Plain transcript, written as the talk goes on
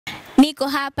Niko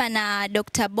hapa na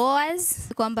Dr. Boaz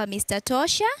kwamba Mr.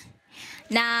 Tosha,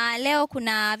 na leo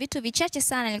kuna vitu vichache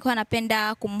sana nilikuwa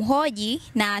napenda kumhoji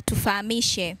na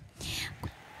tufahamishe.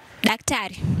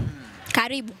 Daktari,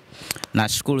 karibu.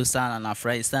 Nashukuru sana,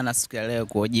 nafurahi sana siku ya leo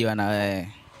kuhojiwa na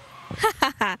wewe.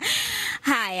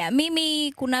 Haya,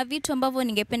 mimi kuna vitu ambavyo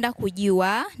ningependa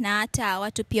kujua na hata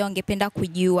watu pia wangependa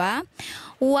kujua.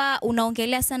 Huwa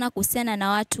unaongelea sana kuhusiana na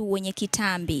watu wenye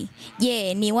kitambi.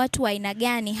 Je, ni watu wa aina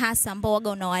gani hasa ambao waga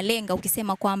unawalenga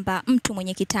ukisema kwamba mtu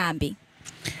mwenye kitambi?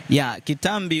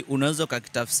 Kitambi unaweza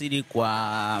kukitafsiri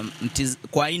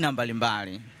kwa aina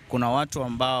mbalimbali. Kuna watu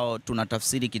ambao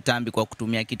tunatafsiri kitambi kwa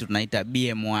kutumia kitu tunaita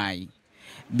BMI.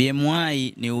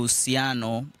 BMI ni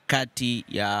uhusiano kati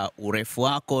ya urefu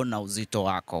wako na uzito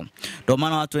wako. Ndio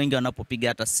maana watu wengi wanapopiga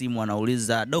hata simu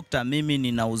wanauliza, "Dokta, mimi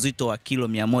nina uzito wa kilo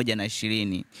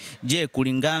 120. Je,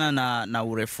 kulingana na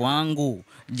urefu wangu,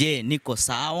 je, niko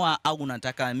sawa au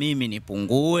nataka mimi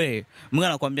nipungue?" Mwingine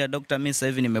anakuambia, "Dokta, mimi sasa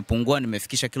hivi nimepungua,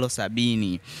 nimefikisha kilo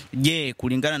 70. Je,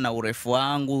 kulingana na urefu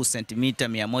wangu sentimita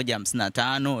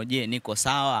 155, je, niko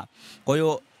sawa?" Kwa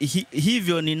hiyo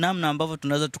hivyo ni namna ambavyo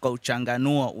tunaweza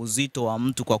tukauchanganua uzito wa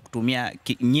mtu kwa kutumia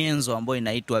nyenzo ambayo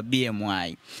inaitwa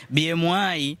BMI.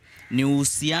 BMI ni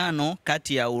uhusiano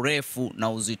kati ya urefu na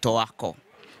uzito wako.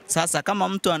 Sasa kama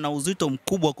mtu ana uzito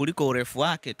mkubwa kuliko urefu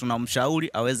wake, tunamshauri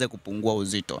aweze kupungua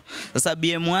uzito. Sasa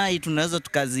BMI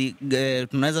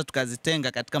tunaweza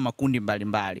tukazitenga katika makundi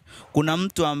mbalimbali. Kuna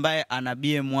mtu ambaye ana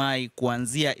BMI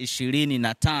kuanzia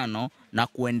 25 na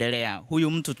kuendelea.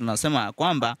 Huyu mtu tunasema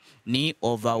kwamba ni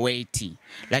overweight.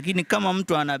 Lakini kama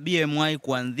mtu ana BMI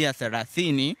kuanzia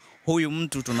 30, huyu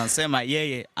mtu tunasema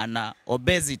yeye ana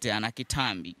obesity, ana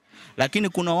kitambi. Lakini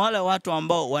kuna wale watu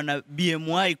ambao wana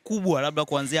BMI kubwa labda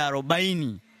kuanzia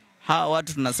 40. Hawa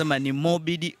watu tunasema ni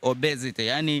morbid obesity,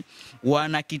 yani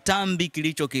wana kitambi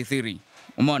kilichokithiri.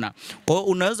 Umeona? Kwa hiyo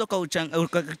unaweza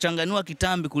ukachanganua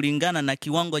kitambi kulingana na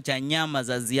kiwango cha nyama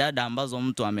za ziada ambazo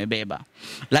mtu amebeba.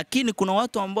 Lakini kuna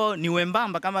watu ambao ni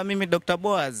wembamba kama mimi Dr.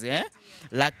 Boaz,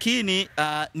 lakini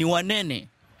ni wanene.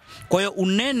 Kwa hiyo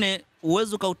unene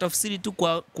uwezo kautafsiri tu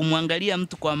kwa kumwangalia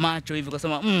mtu kwa macho hivi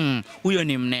kusema huyo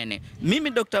ni mnene. Mimi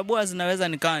Dr. Boaz naweza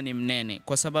nikawa ni mnene.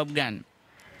 Kwa sababu gani?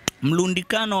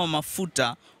 Mlundikano wa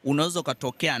mafuta unaweza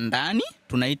kutokea ndani,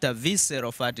 tunaita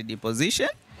visceral fat deposition,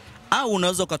 au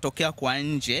unaweza kutokea kwa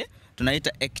nje,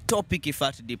 tunaita ectopic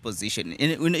fat deposition.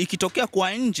 Ikitokea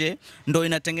kwa nje ndo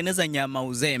inatengeneza nyama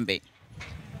uzembe.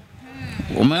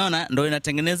 Umeona, ndo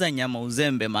inatengeneza nyama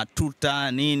uzembe,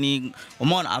 matuta nini,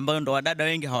 umeona, ambayo ndo wadada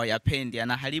wengi hawayapendi,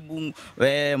 anaharibu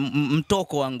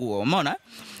mtoko wa nguo. Umeona?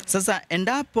 Sasa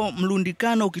endapo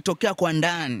mlundikano ukitokea kwa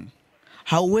ndani,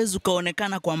 hauwezi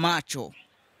kaonekana kwa macho.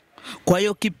 Kwa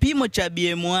hiyo kipimo cha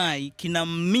BMI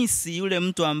kinamisi yule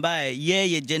mtu ambaye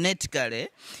yeye genetically,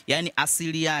 yani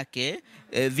asili yake,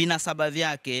 vinasaba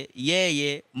vyake,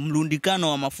 yeye mlundikano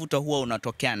wa mafuta huwa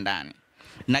unatokea ndani.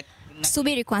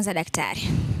 Subiri kwanza daktari.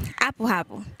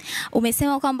 Hapo.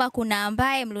 Umesema kwamba kuna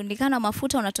ambaye mlundikano wa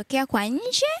mafuta unatokea kwa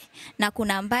nje na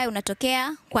kuna ambaye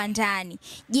unatokea kwa ndani.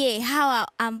 Je, hawa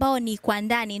ambao ni kwa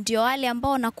ndani ndio wale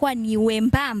ambao wanakuwa ni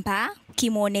wembamba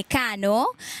kimuonekano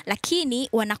lakini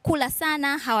wanakula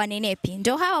sana, hawanenepi?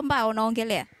 Ndio hao ambao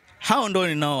unaongelea? Hao ndio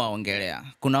ninaowaongelea.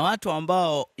 Kuna watu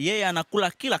ambao yeye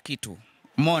anakula kila kitu.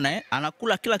 Umeona,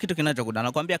 anakula kila kitu kinachokuda.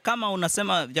 Anakuambia kama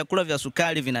unasema vyakula vya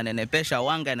sukari vinanenepesha,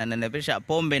 wanga inanenepesha,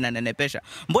 pombe inanenepesha,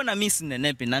 mbona mimi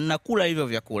sinenepi na ninakula hivyo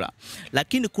vyakula?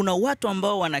 Lakini kuna watu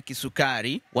ambao wana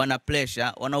kisukari, wana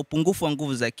pressure, wana upungufu wa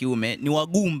nguvu za kiume, ni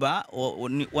wagumba,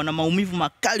 wana maumivu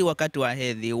makali wakati wa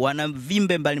hedhi, wana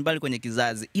vimbe mbalimbali kwenye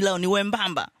kizazi, ila ni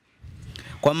wembamba.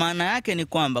 Kwa maana yake ni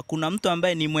kwamba kuna mtu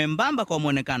ambaye ni mwembamba kwa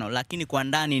muonekano lakini kwa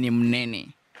ndani ni mnene.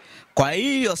 Kwa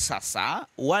hiyo sasa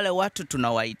wale watu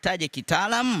tunawahitaji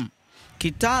kitaalamu.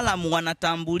 Kitaalamu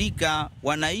wanatambulika,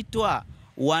 wanaitwa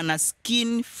wana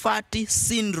skin fat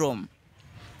syndrome.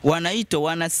 Wanaitwa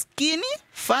wana skin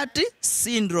fat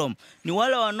syndrome. Ni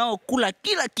wale wanaokula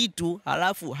kila kitu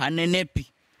halafu hanenepi.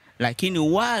 Lakini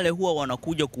wale huwa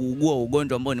wanakuja kuugua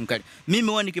ugonjwa ambao ni mkali. Mimi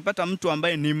huwa nikipata mtu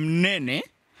ambaye ni mnene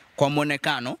kwa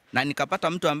muonekano na nikapata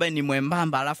mtu ambaye ni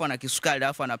mwembamba halafu ana kisukari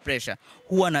halafu ana pressure,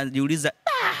 huwa najiuliza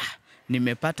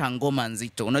nimepata ngoma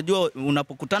nzito. Unajua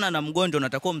unapokutana na mgonjwa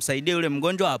unatakiwa umsaidie yule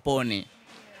mgonjwa apone.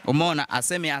 Umeona,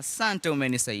 aseme asante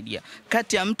umenisaidia.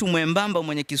 Kati ya mtu mwembamba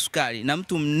mwenye kisukari na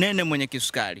mtu mnene mwenye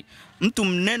kisukari, mtu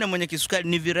mnene mwenye kisukari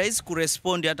ni virahisi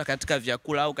kurespondi hata katika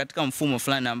vyakula au katika mfumo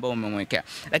fulani ambao umemwekea.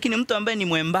 Lakini mtu ambaye ni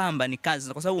mwembamba ni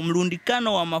kazi, kwa sababu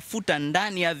mlundikano wa mafuta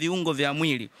ndani ya viungo vya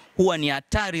mwili huwa ni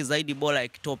hatari zaidi, bora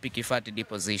ectopic fat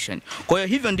deposition. Kwa hiyo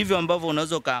hivyo ndivyo ambavyo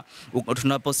unaweza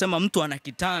tunaposema mtu ana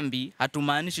kitambi,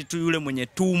 hatumaanishi tu yule mwenye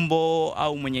tumbo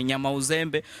au mwenye nyama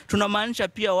uzembe, tunamaanisha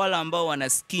pia wale ambao wana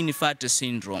skin fat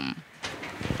syndrome.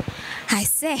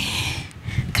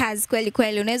 Kazi kweli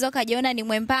kweli, unaweza ukajiona ni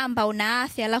mwembamba una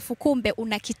afya alafu kumbe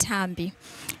una kitambi.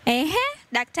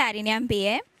 Daktari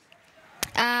niambie,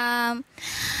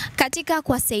 katika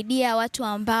kuwasaidia watu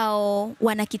ambao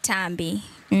wana kitambi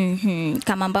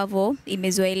kama ambavyo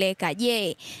imezoeleka,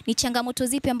 je, ni changamoto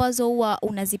zipi ambazo huwa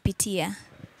unazipitia?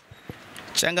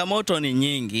 Changamoto ni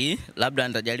nyingi, labda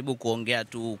nitajaribu kuongea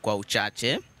tu kwa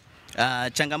uchache.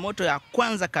 Changamoto ya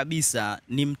kwanza kabisa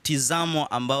ni mtizamo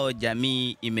ambao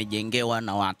jamii imejengewa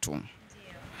na watu.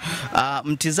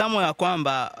 Mtizamo ya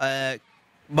kwamba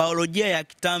biolojia ya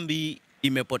kitambi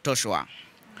imepotoshwa,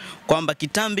 kwamba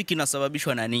kitambi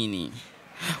kinasababishwa na nini.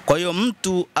 Kwa hiyo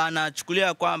mtu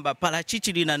anachukulia kwamba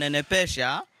parachichi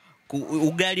linanenepesha,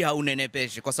 ugali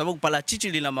haunenepeshi, kwa sababu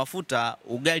parachichi lina mafuta,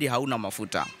 ugali hauna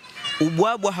mafuta.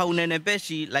 Ubwabwa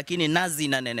haunenepeshi, lakini nazi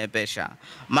inanenepesha.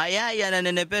 Mayai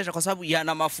yananenepesha kwa sababu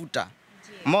yana mafuta.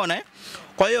 Umeona?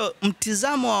 Kwa hiyo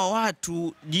mtizamo wa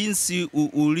watu jinsi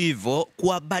ulivyo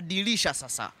kuwabadilisha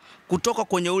sasa kutoka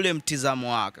kwenye ule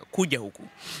mtizamo wake kuja huku.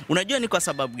 Unajua ni kwa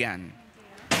sababu gani?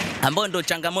 Ambayo ndio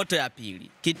changamoto ya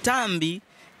pili. Kitambi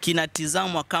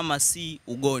kinatizamwa kama si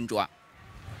ugonjwa.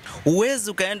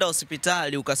 Huwezi ukaenda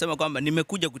hospitali ukasema kwamba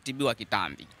nimekuja kutibiwa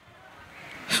kitambi.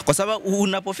 Kwa sababu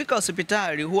unapofika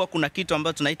hospitali huwa kuna kitu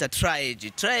ambacho tunaita triage.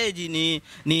 Triage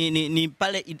ni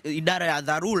pale idara ya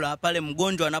dharura, pale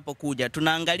mgonjwa anapokuja.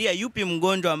 Tunaangalia yupi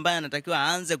mgonjwa ambaye anatakiwa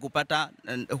aanze kupata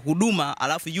huduma,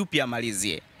 alafu yupi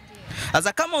amalizie.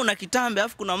 Sasa kama una kitambi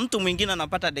alafu kuna mtu mwingine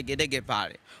anapata degedege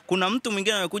pale, kuna mtu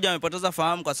mwingine amekuja amepoteza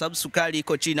fahamu kwa sababu sukari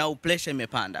iko chini au pressure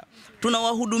imepanda,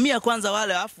 tunawahudumia kwanza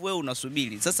wale, alafu wewe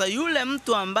unasubiri. Sasa yule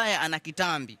mtu ambaye ana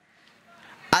kitambi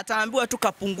ataambiwa tu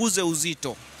kapunguze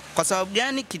uzito. Kwa sababu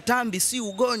gani? Kitambi si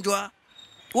ugonjwa.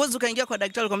 Uwezo kaingia kwa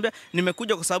daktari kumwambia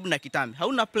nimekuja kwa sababu na kitambi.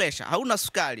 Hauna pressure, hauna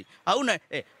sukari, hauna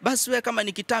basi wewe kama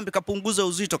ni kitambi kapunguze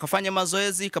uzito, kafanya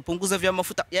mazoezi, kapunguza vya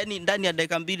mafuta. Yaani ndani ya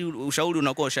dakika 2 ushauri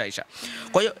unakuwa ushaisha.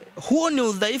 Kwa hiyo huo ni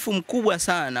udhaifu mkubwa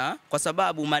sana, kwa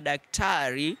sababu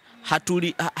madaktari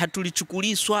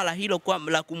hatulichukulii swala hilo kwa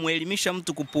la kumuelimisha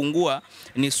mtu kupungua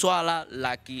ni swala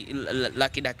la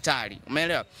kidaktari.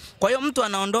 Umeelewa? Kwa hiyo mtu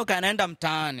anaondoka anaenda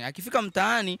mtaani. Akifika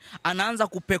mtaani anaanza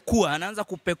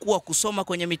kupekua kusoma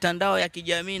kwenye mitandao ya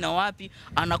kijamii na wapi,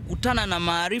 anakutana na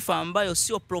maarifa ambayo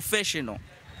sio professional.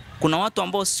 Kuna watu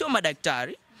ambao sio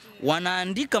madaktari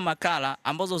wanaandika makala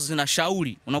ambazo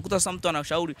zinashauri. Unakuta sasa mtu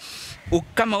anashauri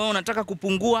kama wewe unataka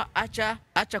kupungua,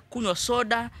 acha kunywa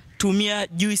soda, tumia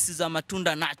juisi za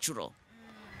matunda natural.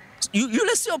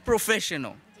 Yule sio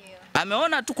professional.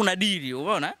 Ameona tu kuna dili,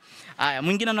 unaona? Haya,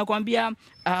 mwingine anakuambia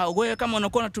wewe kama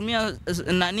unakuwa unatumia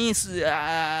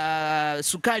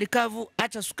sukari kavu,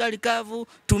 acha sukari kavu,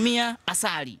 tumia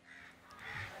asali.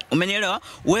 Umenielewa?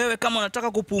 Wewe kama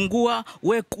unataka kupungua,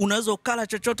 wewe unaweza ukala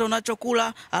chochote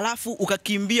unachokula, alafu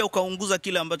ukakimbia ukaunguza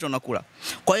kile ambacho unakula.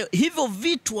 Kwa hiyo hivyo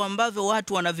vitu ambavyo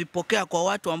watu wanavipokea kwa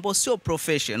watu ambao sio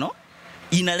professional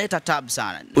inaleta tabu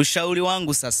sana.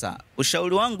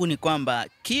 Ushauri wangu ni kwamba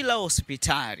kila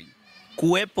hospitali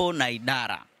kuwepo na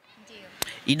idara.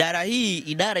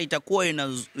 Idara itakuwa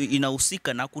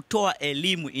inahusika na kutoa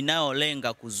elimu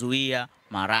inayolenga kuzuia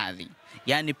maradhi.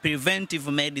 Yani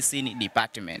preventive medicine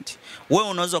department. Wewe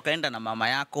unaweza ukaenda na mama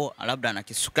yako labda na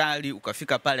kisukari,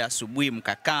 ukafika pale asubuhi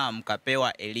mkakaa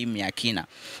mkapewa elimu ya kina.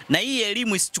 Na hii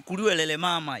elimu isichukuliwe lele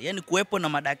mama, yani kuwepo na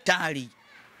madaktari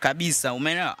kabisa,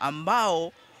 umeelewa,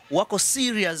 ambao wako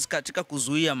serious katika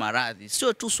kuzuia maradhi.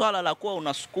 Sio tu swala la kuwa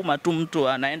unasukuma tu mtu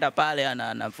anaenda pale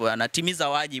anatimiza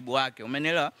wajibu wake,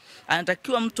 umeelewa?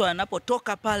 Anatakiwa mtu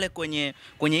anapotoka pale kwenye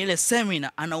ile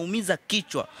seminar anaumiza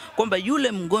kichwa kwamba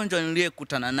yule mgonjwa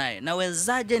niliyekutana naye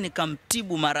nawezaje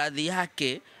nikamtibu maradhi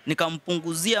yake,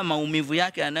 nikampunguzia maumivu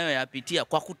yake anayoyapitia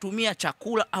kwa kutumia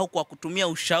chakula au kwa kutumia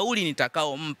ushauri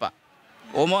nitakaompa.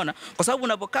 Umeona? Kwa sababu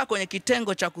unapokaa kwenye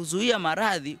kitengo cha kuzuia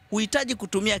maradhi, huhitaji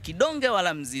kutumia kidonge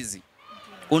wala mzizi.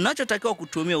 Unachotakiwa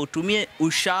utumie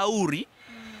ushauri.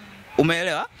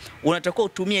 Umeelewa? Unatakiwa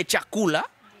utumie chakula.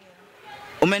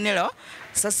 Umeelewa?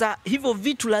 Sasa hivyo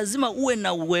vitu lazima uwe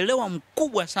na uelewa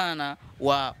mkubwa sana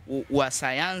wa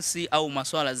sayansi au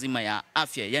masuala zima ya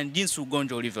afya, yani jinsi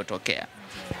ugonjwa ulivyotokea.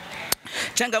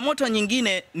 Changamoto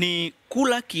nyingine ni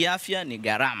kula kiafya ni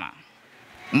gharama.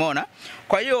 Umeona?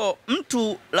 Kwa hiyo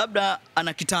mtu labda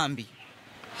ana kitambi,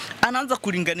 anaanza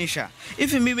kulinganisha,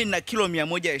 hivi mimi nina kilo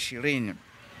 120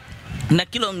 na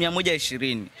kilo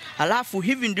 120, halafu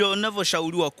hivi ndio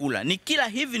ninavyoshauriwa kula, ni kila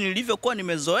hivi nilivyokuwa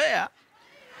nimezoea,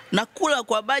 na kula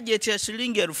kwa budget ya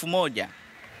shilingi 1000.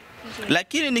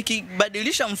 Lakini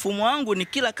nikibadilisha mfumo wangu ni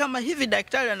kila kama hivi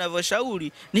daktari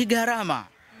anavyoshauri, ni gharama.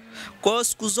 Kwa hiyo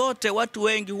siku zote watu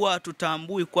wengi huwa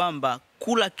tutambui kwamba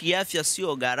kula kiafya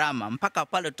sio gharama mpaka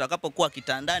pale tutakapokuwa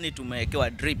kitandani tumewekewa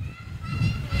drip.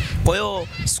 Kwa hiyo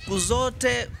siku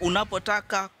zote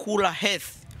unapotaka kula health,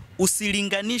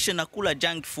 usilinganishe na kula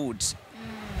junk foods.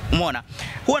 Umeona?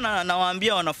 Huwa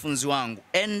nawaambia wanafunzi wangu,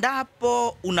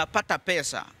 endapo unapata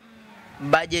pesa,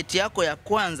 bajeti yako ya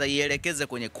kwanza ielekeze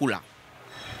kwenye kula.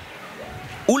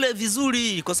 Ule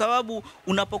vizuri, kwa sababu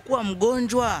unapokuwa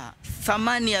mgonjwa,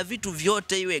 thamani ya vitu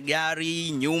vyote, iwe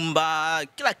gari, nyumba,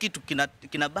 kila kitu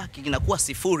kinabaki kinakuwa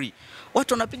sifuri.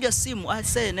 Watu wanapiga simu,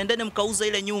 nendeni mkauza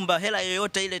ile nyumba, hela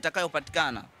yoyote ile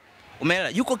itakayopatikana. Umeelewa?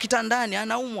 Yuko kitandani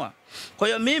anaumwa. Kwa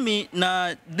hiyo mimi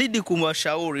nazidi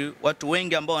kumwashauri watu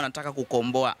wengi ambao wanataka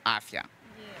kukomboa afya,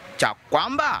 cha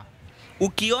kwamba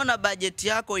ukiona bajeti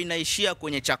yako inaishia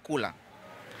kwenye chakula,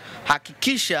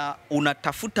 hakikisha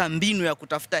unatafuta mbinu ya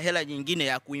kutafuta hela nyingine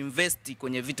ya kuinvesti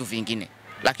kwenye vitu vingine.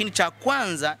 Lakini cha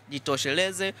kwanza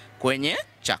jitosheleze kwenye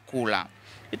chakula.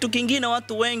 Kitu kingine,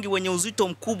 watu wengi wenye uzito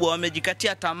mkubwa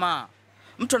wamejikatia tamaa.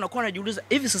 Mtu anakuwa anajiuliza,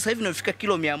 hivi sasa hivi nimefika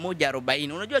kilo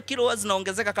 140. Unajua kilo wazi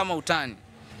zinaongezeka kama utani.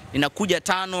 Inakuja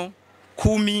 5,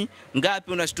 10,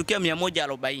 ngapi unashtukia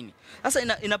 140.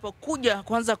 Sasa inapokuja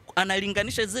kwanza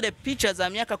analinganisha zile picha za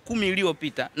miaka 10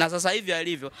 iliyopita na sasa hivi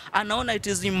alivyo, anaona it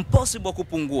is impossible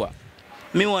kupungua.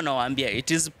 Mimi wanawaambia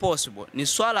it is possible. Ni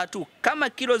swala tu kama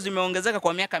kilo zimeongezeka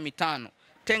kwa miaka 5,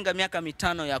 tenga miaka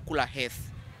 5 ya kula health.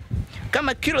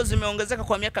 Kama kilo zimeongezeka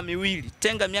kwa miaka 2,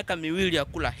 tenga miaka 2 ya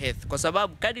kula health, kwa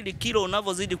sababu kadiri kilo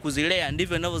unavyozidi kuzilea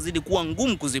ndivyo unavyozidi kuwa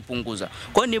ngumu kuzipunguza.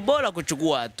 Kwa hiyo ni bora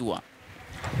kuchukua hatua.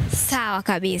 Sawa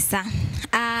kabisa.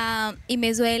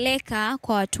 Imezoeleka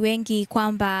kwa watu wengi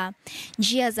kwamba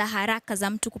njia za haraka za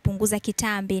mtu kupunguza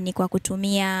kitambi ni kwa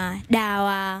kutumia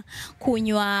dawa,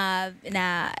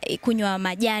 kunywa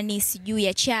majani sijui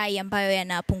ya chai ambayo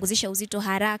yanapunguzisha uzito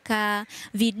haraka,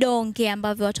 vidonge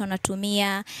ambavyo watu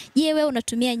wanatumia. Je, wewe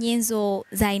unatumia nyenzo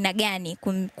za aina gani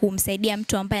kumsaidia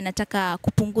mtu ambaye anataka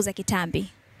kupunguza kitambi?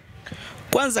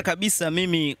 Kwanza kabisa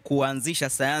mimi kuanzisha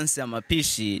sayansi ya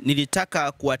mapishi,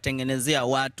 nilitaka kuwatengenezea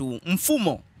watu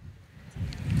mfumo.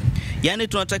 Yaani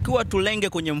tunatakiwa tulenge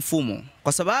kwenye mfumo,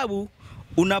 kwa sababu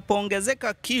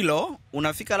unapoongezeka kilo,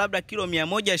 unafika labda kilo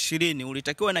 120,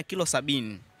 ulitakiwa na kilo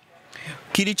 70.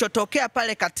 Kilichotokea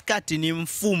pale katikati ni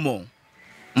mfumo.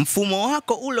 Mfumo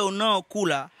wako ule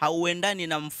unaokula hauendani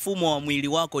na mfumo wa mwili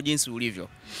wako jinsi ulivyo.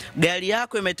 Gari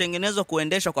yako imetengenezwa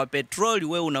kuendeshwa kwa petroli,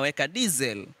 wewe unaweka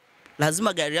diesel.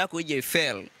 Lazima gari yako ije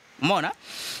ifail. Umeona?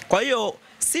 Kwa hiyo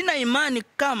sina imani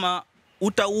kama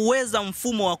utauweza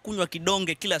mfumo wa kunywa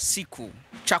kidonge kila siku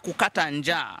cha kukata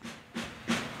njaa.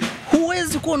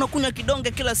 Huwezi kuwa unakunywa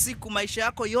kidonge kila siku maisha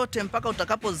yako yote mpaka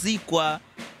utakapozikwa.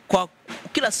 Kwa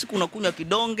kila siku unakunywa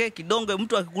kidonge.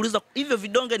 Mtu akikuuliza hivyo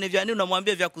vidonge ni vya nini,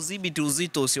 unamwambia vya kudhibiti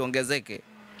uzito usiongezeke.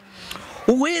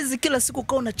 Huwezi kila siku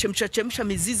kwa unachemsha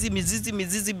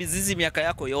mizizi miaka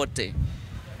yako yote.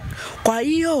 Kwa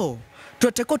hiyo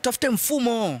tunatakiwa tutafute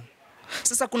mfumo.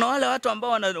 Sasa kuna wale watu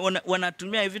ambao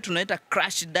wanatumia hivi tunaita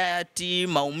crash diet,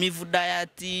 maumivu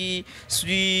diet,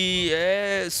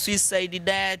 suicide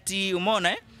diet,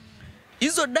 umeona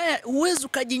Hizo diet huwezi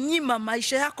kujinyima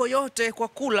maisha yako yote kwa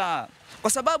kula,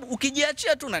 kwa sababu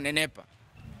ukijiachia tu unanenepa.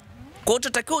 Kwa hiyo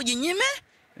tunatakiwa ujinyime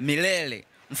milele.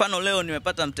 Mfano leo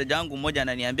nimepata mteja wangu mmoja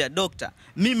ananiambia, "Dokta,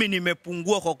 mimi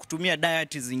nimepungua kwa kutumia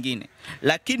diet zingine,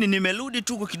 lakini nimerudi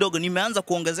tu kidogo, nimeanza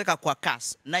kuongezeka kwa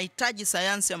kasi. Nahitaji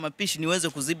sayansi ya mapishi niweze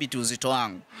kudhibiti uzito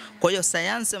wangu." Kwa hiyo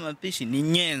sayansi ya mapishi ni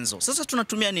nyenzo. Sasa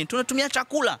tunatumia nini? Tunatumia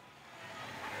chakula.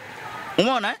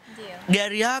 Umeona?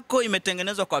 Gari yako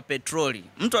imetengenezwa kwa petroli.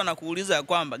 Mtu anakuuliza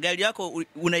kwamba gari yako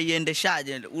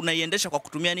unaiendeshaje? Unaiendesha kwa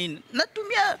kutumia nini?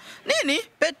 Natumia nini?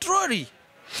 Petroli.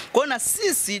 Kwa na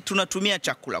sisi tunatumia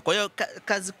chakula. Kwa hiyo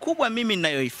kazi kubwa mimi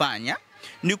ninayoifanya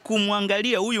ni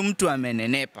kumwangalia huyu mtu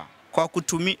amenenepa kwa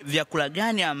kutumia vyakula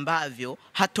gani ambavyo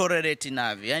hatorelate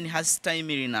navyo, yani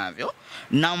hastahimili navyo,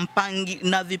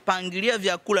 na vipangilia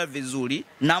vyakula vizuri,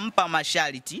 nampa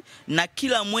masharti, na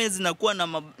kila mwezi nakuwa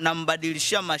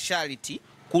nambadilishia masharti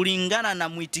kulingana na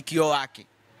mwitikio wake.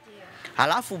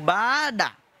 Halafu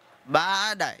baada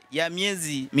ya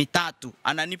miezi 3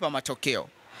 ananipa matokeo.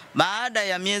 Baada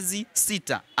ya miezi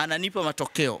 6 ananipa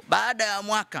matokeo. Baada ya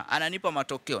mwaka ananipa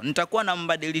matokeo. Nitakuwa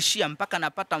nambadilishia mpaka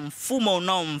napata mfumo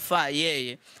unaomfaa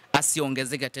yeye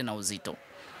asiongezeke tena uzito.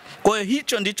 Kwa hiyo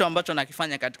hicho ndicho ambacho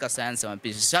nakifanya katika sayansi ya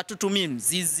mapishi. Hatutumii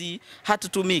mzizi,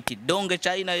 hatutumii kidonge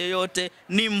cha aina yoyote,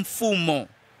 ni mfumo.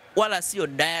 Wala sio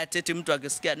diet. Eti mtu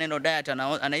akisikia neno diet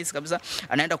anahisi kabisa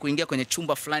anaenda kuingia kwenye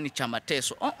chumba fulani cha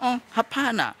mateso.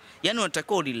 Hapana. Yaani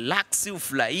unatakiwa relax,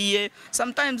 ufurahie.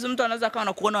 Sometimes mtu anaweza kawa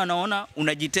anakuona anaona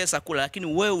unajitesa kula, lakini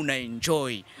wewe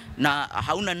unaenjoy na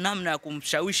hauna namna ya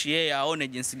kumshawishi yeye aone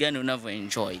jinsi gani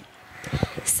unavyoenjoy.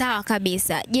 Sawa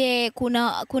kabisa. Je,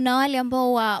 kuna wale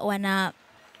ambao wana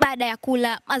baada ya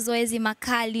kula mazoezi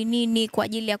makali nini kwa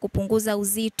ajili ya kupunguza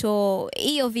uzito?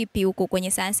 Hiyo vipi huko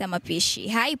kwenye sayansi ya mapishi?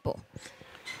 Haipo?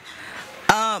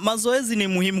 Mazoezi ni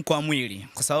muhimu kwa mwili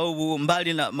kwa sababu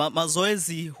mbali na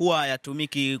mazoezi huwa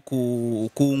hayatumiki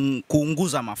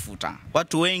kuunguza mafuta.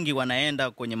 Watu wengi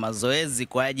wanaenda kwenye mazoezi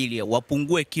kwa ajili ya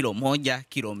wapungue kilo 1,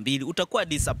 kilo 2. Utakuwa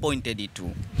disappointed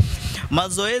tu.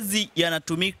 Mazoezi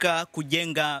yanatumika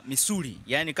kujenga misuli.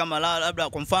 Yaani kama labda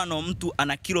kwa mfano mtu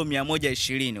ana kilo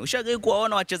 120. Ushawahi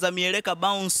kuwaona wacheza mieleka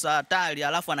bounce hatari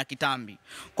alafu ana kitambi.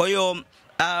 Kwa hiyo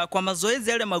kwa mazoezi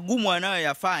yale magumu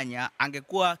anayoyafanya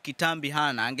angekuwa kitambi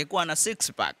hana, angekuwa na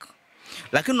 6 pack.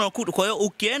 Lakini unakuta kwa hiyo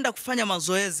ukienda kufanya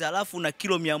mazoezi alafu una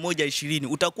kilo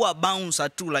 120 utakuwa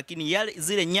bouncer tu, lakini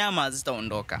zile nyama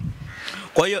hazitaondoka.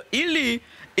 Kwa hiyo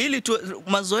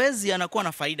mazoezi yanakuwa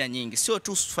na faida nyingi, sio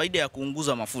tu faida ya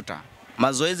kuunguza mafuta.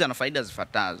 Mazoezi yana faida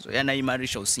zifuatazo.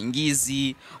 Yanaimarisha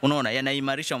usingizi, unaona,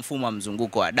 yanaimarisha mfumo wa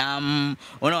mzunguko wa damu,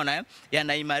 unaona,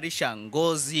 yanaimarisha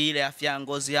ngozi, ile afya ya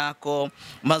ngozi yako.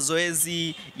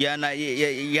 Mazoezi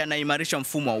yanaimarisha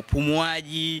mfumo wa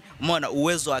upumuaji, umeona,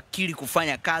 uwezo wa akili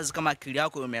kufanya kazi kama akili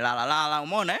yako imelala,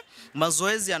 umeona.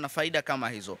 Mazoezi yana faida kama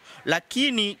hizo.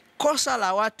 Lakini kosa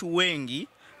la watu wengi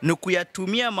ni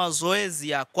kuyatumia mazoezi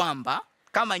ya kwamba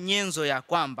kama nyenzo ya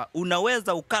kwamba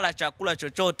unaweza ukala chakula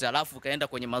chochote alafu ukaenda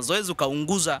kwenye mazoezi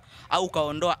ukaunguza au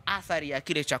ukaondoa athari ya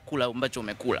kile chakula ambacho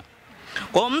umekula.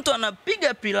 Kwa mtu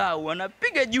anapiga pilau,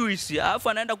 anapiga juice, alafu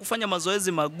anaenda kufanya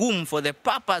mazoezi magumu for the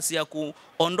purpose ya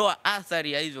kuondoa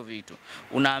athari ya hizo vitu.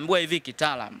 Unaambiwa hivi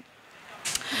kitaalamu,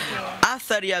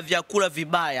 athari ya vyakula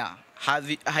vibaya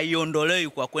haiondolewi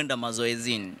kwa kwenda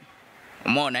mazoezini.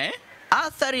 Umeona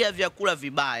Athari ya vyakula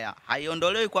vibaya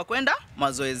haiondolewi kwa kwenda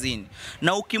mazoezini.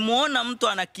 Na ukimuona mtu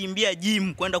anakimbia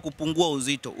gym kwenda kupungua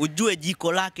uzito, ujue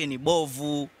jiko lake ni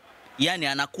bovu, yani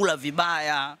anakula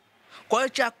vibaya. Kwa hiyo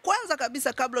cha kwanza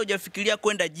kabisa kabla hujafikiria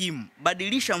kwenda gym,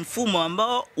 badilisha mfumo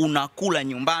ambao unakula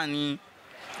nyumbani.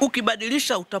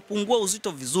 Ukibadilisha utapungua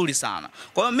uzito vizuri sana.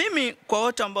 Kwa hiyo mimi kwa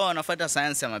wote ambao wanafuata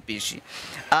sayansi ya mapishi,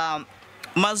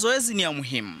 mazoezi ni ya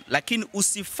muhimu, lakini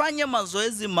usifanye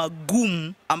mazoezi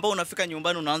magumu ambao unafika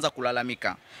nyumbani unaanza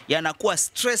kulalamika. Yanakuwa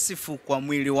stressful kwa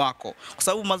mwili wako. Kwa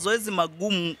sababu mazoezi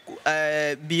magumu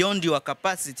beyond your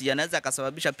capacity yanaweza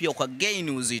kusababisha pia kwa gain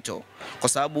uzito. Kwa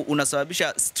sababu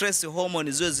unasababisha stress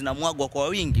hormone ziwe zinamwagwa kwa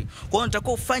wingi. Kwa hiyo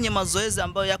unatakiwa ufanye mazoezi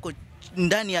ambayo yako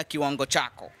ndani ya kiwango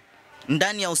chako,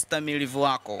 ndani ya ustamilivu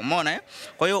wako, umeona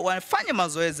Kwa hiyo wafanye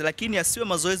mazoezi lakini yasiwe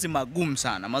mazoezi magumu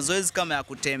sana. Mazoezi kama ya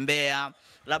kutembea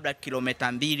labda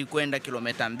kilomita 2 kwenda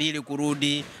kilomita 2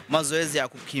 kurudi, mazoezi ya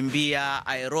kukimbia,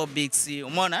 aerobics,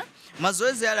 umeona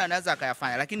mazoezi yale anaweza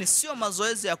akayafanya, lakini sio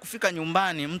mazoezi ya kufika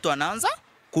nyumbani mtu anaanza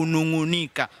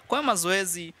kunungunika. Kwa hiyo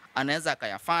mazoezi anaweza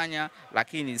akayafanya,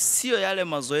 lakini sio yale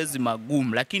mazoezi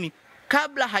magumu. Lakini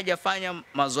kabla hajafanya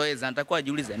mazoezi anatakiwa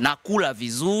ajiulize, nakula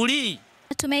vizuri?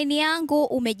 Tumaini yangu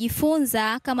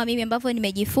umejifunza kama mimi ambavyo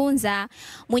nimejifunza.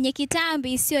 Mwenye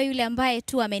kitambi sio yule ambaye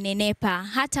tu amenenepa.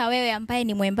 Hata wewe ambaye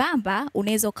ni mwembamba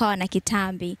unaweza ukawa na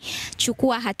kitambi.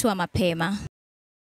 Chukua hatua mapema.